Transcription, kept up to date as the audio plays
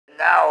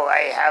now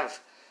I have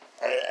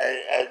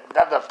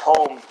another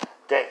poem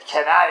that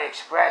cannot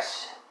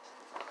express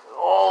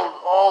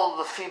all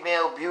the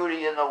female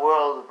beauty in the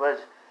world,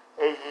 but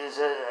it is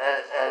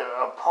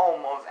a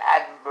poem of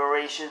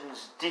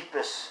admiration's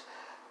deepest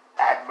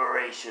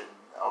admiration,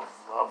 of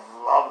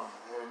love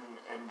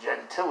and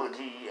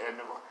gentility. And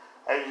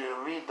as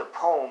you read the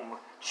poem,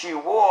 she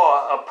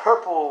wore a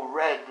purple,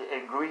 red,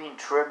 and green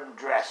trimmed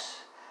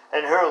dress,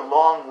 and her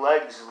long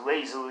legs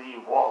lazily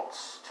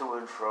waltzed to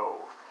and fro.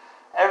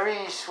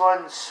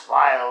 Everyone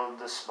smiled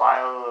the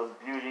smile of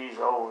beauty's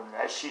own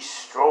as she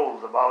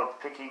strolled about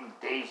picking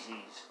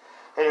daisies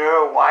in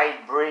her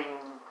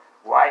wide-brimmed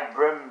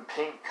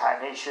pink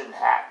carnation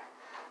hat.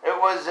 It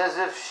was as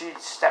if she'd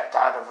stepped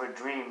out of a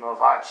dream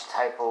of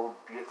archetypal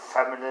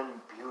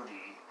feminine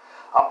beauty,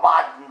 a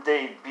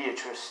modern-day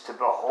Beautious to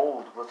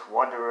behold with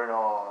wonder and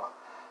awe.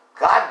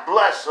 God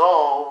bless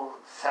all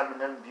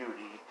feminine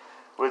beauty.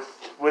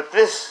 With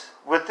this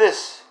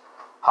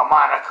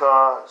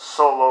harmonica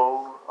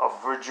solo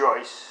of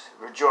rejoice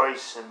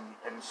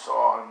and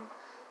song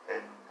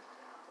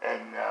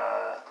and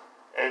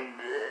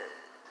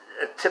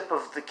a tip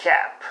of the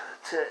cap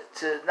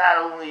to not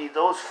only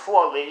those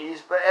four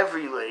ladies but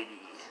every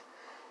lady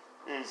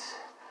is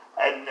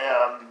and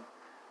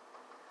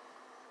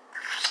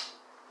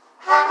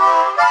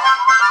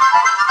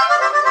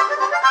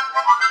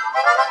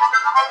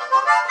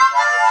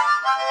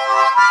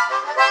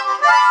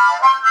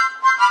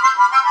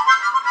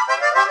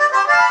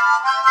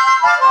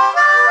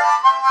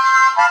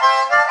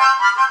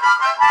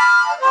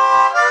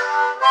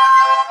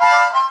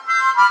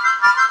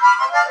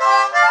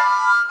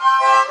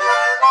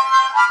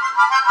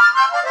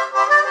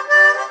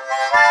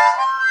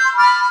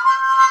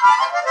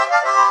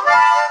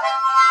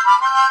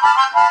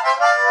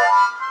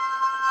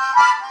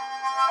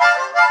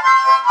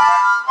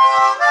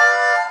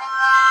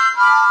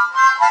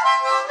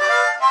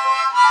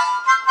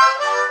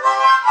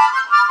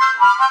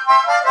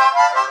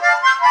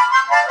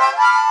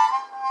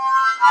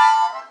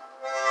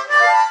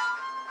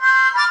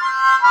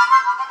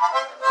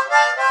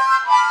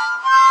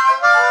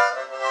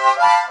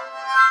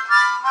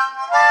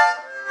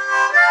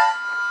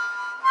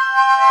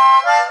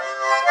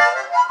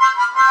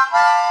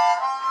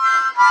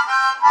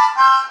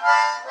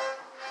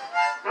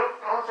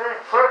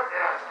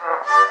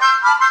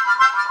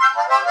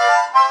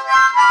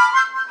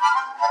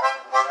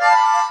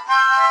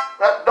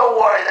don't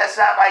worry, that's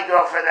not my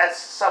girlfriend. That's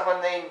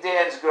someone named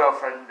Dan's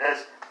girlfriend.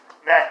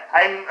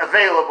 I'm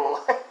available.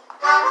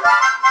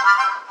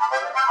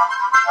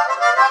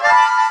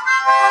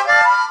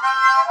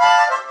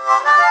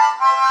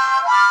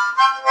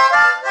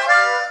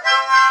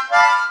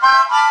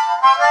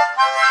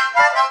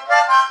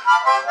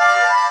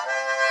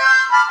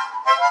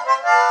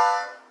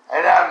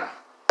 And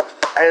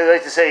I'd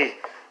like to say,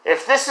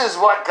 if this is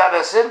what got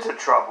us into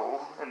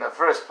trouble in the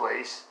first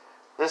place,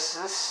 this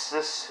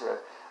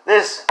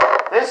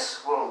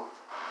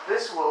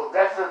will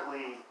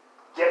definitely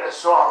get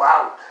us all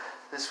out.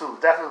 This will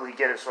definitely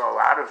get us all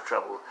out of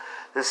trouble.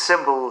 The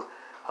symbol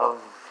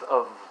of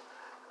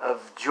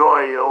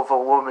joy over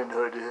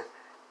womanhood,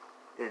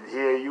 and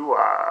here you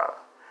are,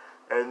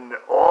 and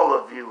all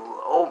of you.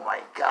 Oh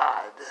my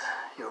God,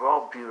 you're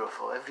all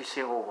beautiful, every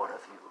single one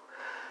of you.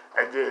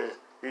 And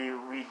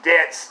we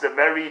dance the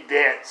merry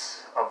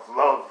dance of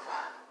love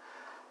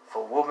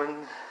for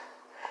woman.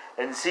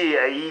 And see,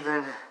 I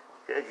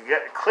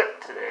got a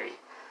clip today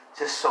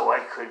just so I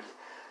could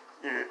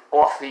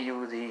offer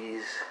you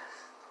these.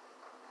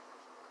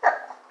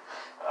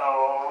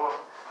 Oh,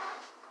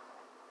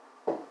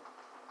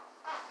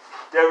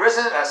 there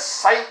isn't a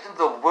sight in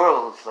the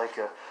world like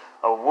a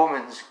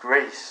woman's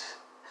grace.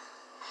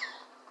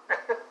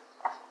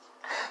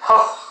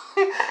 Oh,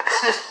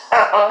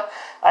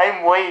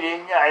 I'm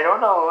waiting. I don't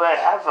know.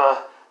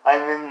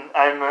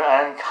 I'm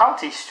on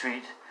County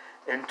Street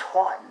in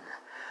Taunton.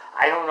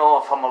 I don't know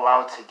if I'm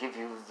allowed to give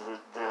you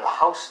the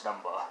house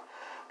number,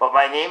 but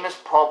my name is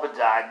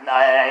Paulbedard, and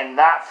I'm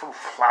not from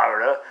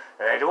Florida,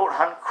 and I don't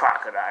hunt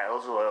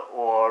crocodiles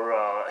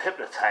or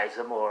hypnotize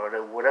them or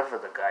whatever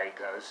the guy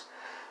does.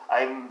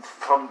 I'm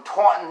from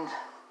Taunton,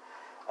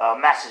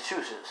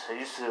 Massachusetts. I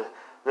used to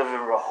live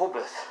in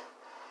Rehoboth,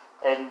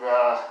 and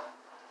a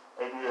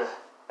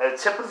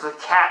tip of the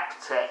cap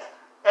to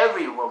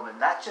every woman,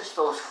 not just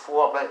those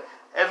four, but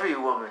every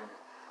woman.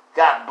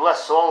 God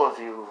bless all of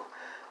you.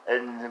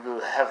 And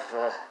we'll have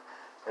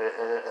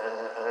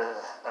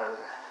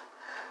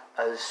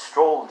a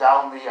stroll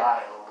down the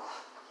aisle.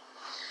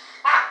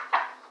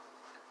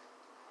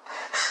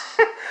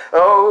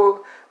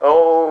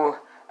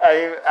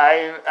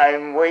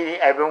 I'm waiting.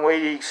 I've been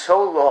waiting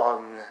so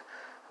long.